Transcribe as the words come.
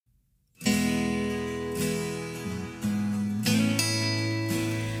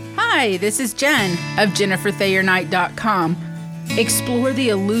Hi, this is Jen of JenniferThayerKnight.com. Explore the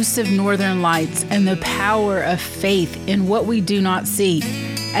elusive northern lights and the power of faith in what we do not see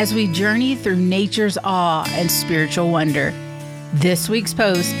as we journey through nature's awe and spiritual wonder. This week's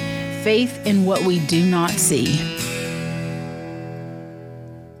post, Faith in What We Do Not See.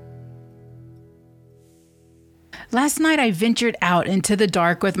 Last night I ventured out into the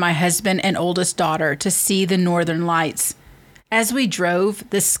dark with my husband and oldest daughter to see the northern lights. As we drove,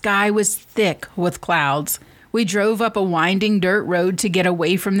 the sky was thick with clouds. We drove up a winding dirt road to get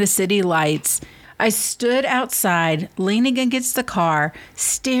away from the city lights. I stood outside, leaning against the car,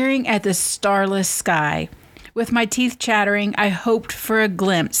 staring at the starless sky. With my teeth chattering, I hoped for a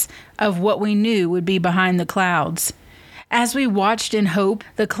glimpse of what we knew would be behind the clouds. As we watched in hope,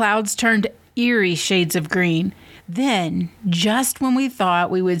 the clouds turned eerie shades of green. Then, just when we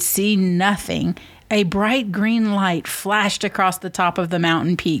thought we would see nothing, a bright green light flashed across the top of the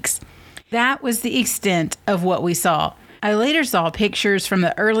mountain peaks. That was the extent of what we saw. I later saw pictures from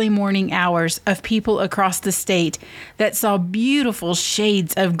the early morning hours of people across the state that saw beautiful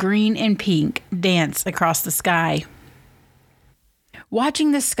shades of green and pink dance across the sky.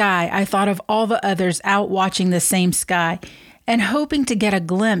 Watching the sky, I thought of all the others out watching the same sky and hoping to get a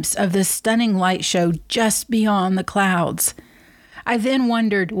glimpse of the stunning light show just beyond the clouds. I then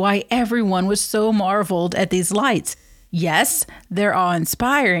wondered why everyone was so marveled at these lights. Yes, they're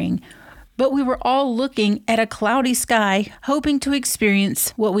awe-inspiring, but we were all looking at a cloudy sky, hoping to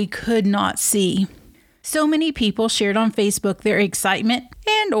experience what we could not see. So many people shared on Facebook their excitement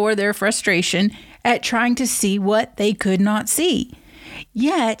and or their frustration at trying to see what they could not see.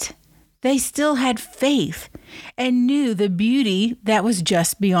 Yet, they still had faith and knew the beauty that was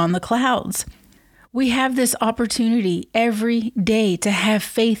just beyond the clouds. We have this opportunity every day to have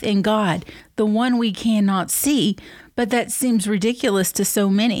faith in God, the one we cannot see, but that seems ridiculous to so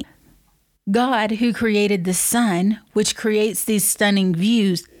many. God, who created the sun, which creates these stunning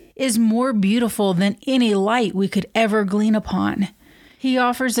views, is more beautiful than any light we could ever glean upon. He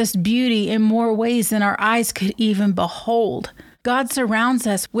offers us beauty in more ways than our eyes could even behold. God surrounds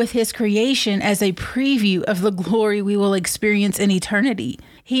us with His creation as a preview of the glory we will experience in eternity.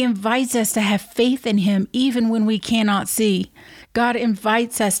 He invites us to have faith in Him even when we cannot see. God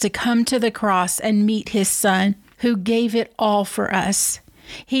invites us to come to the cross and meet His Son, who gave it all for us.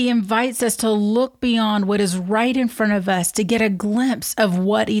 He invites us to look beyond what is right in front of us to get a glimpse of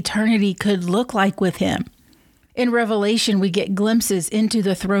what eternity could look like with Him. In Revelation, we get glimpses into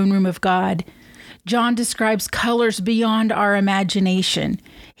the throne room of God. John describes colors beyond our imagination.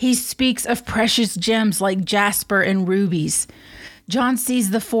 He speaks of precious gems like jasper and rubies. John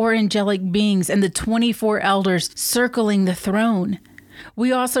sees the 4 angelic beings and the 24 elders circling the throne.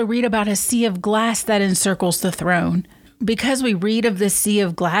 We also read about a sea of glass that encircles the throne. Because we read of this sea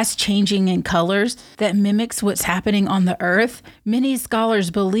of glass changing in colors that mimics what's happening on the earth, many scholars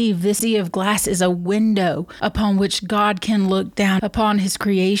believe this sea of glass is a window upon which God can look down upon His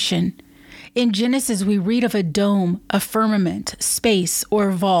creation. In Genesis, we read of a dome, a firmament, space,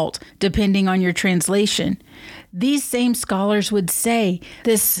 or vault, depending on your translation. These same scholars would say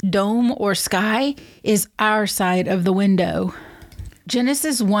this dome or sky is our side of the window.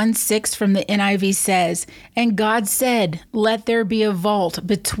 Genesis 1:6 from the NIV says, "And God said, let there be a vault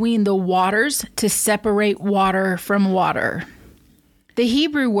between the waters to separate water from water." The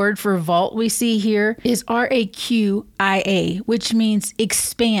Hebrew word for vault we see here is raquia, which means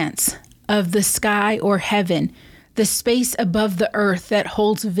expanse of the sky or heaven, the space above the earth that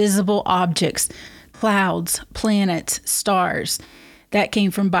holds visible objects, clouds, planets, stars. That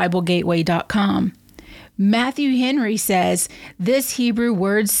came from BibleGateway.com. Matthew Henry says, this Hebrew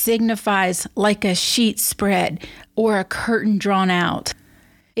word signifies like a sheet spread or a curtain drawn out.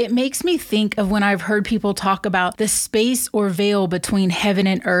 It makes me think of when I've heard people talk about the space or veil between heaven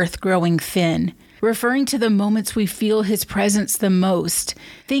and earth growing thin, referring to the moments we feel His presence the most.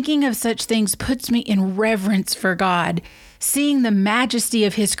 Thinking of such things puts me in reverence for God. Seeing the majesty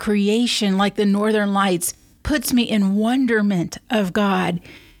of His creation like the northern lights puts me in wonderment of God.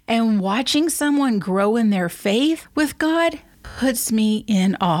 And watching someone grow in their faith with God puts me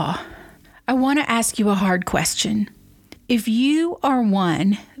in awe. I want to ask you a hard question. If you are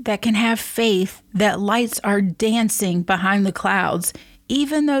one that can have faith that lights are dancing behind the clouds,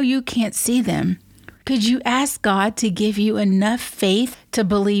 even though you can't see them, could you ask God to give you enough faith to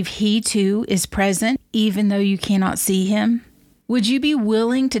believe He too is present, even though you cannot see Him? Would you be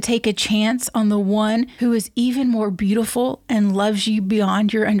willing to take a chance on the one who is even more beautiful and loves you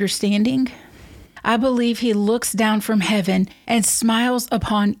beyond your understanding? I believe he looks down from heaven and smiles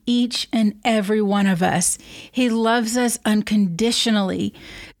upon each and every one of us. He loves us unconditionally.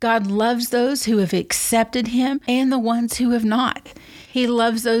 God loves those who have accepted him and the ones who have not. He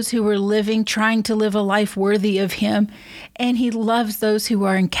loves those who are living, trying to live a life worthy of him, and he loves those who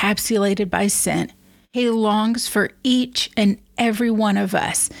are encapsulated by sin. He longs for each and every one of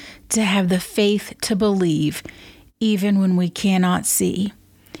us to have the faith to believe, even when we cannot see.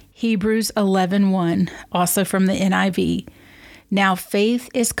 Hebrews 11:1, also from the NIV. Now faith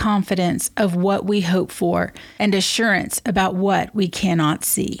is confidence of what we hope for and assurance about what we cannot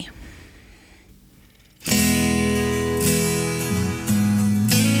see.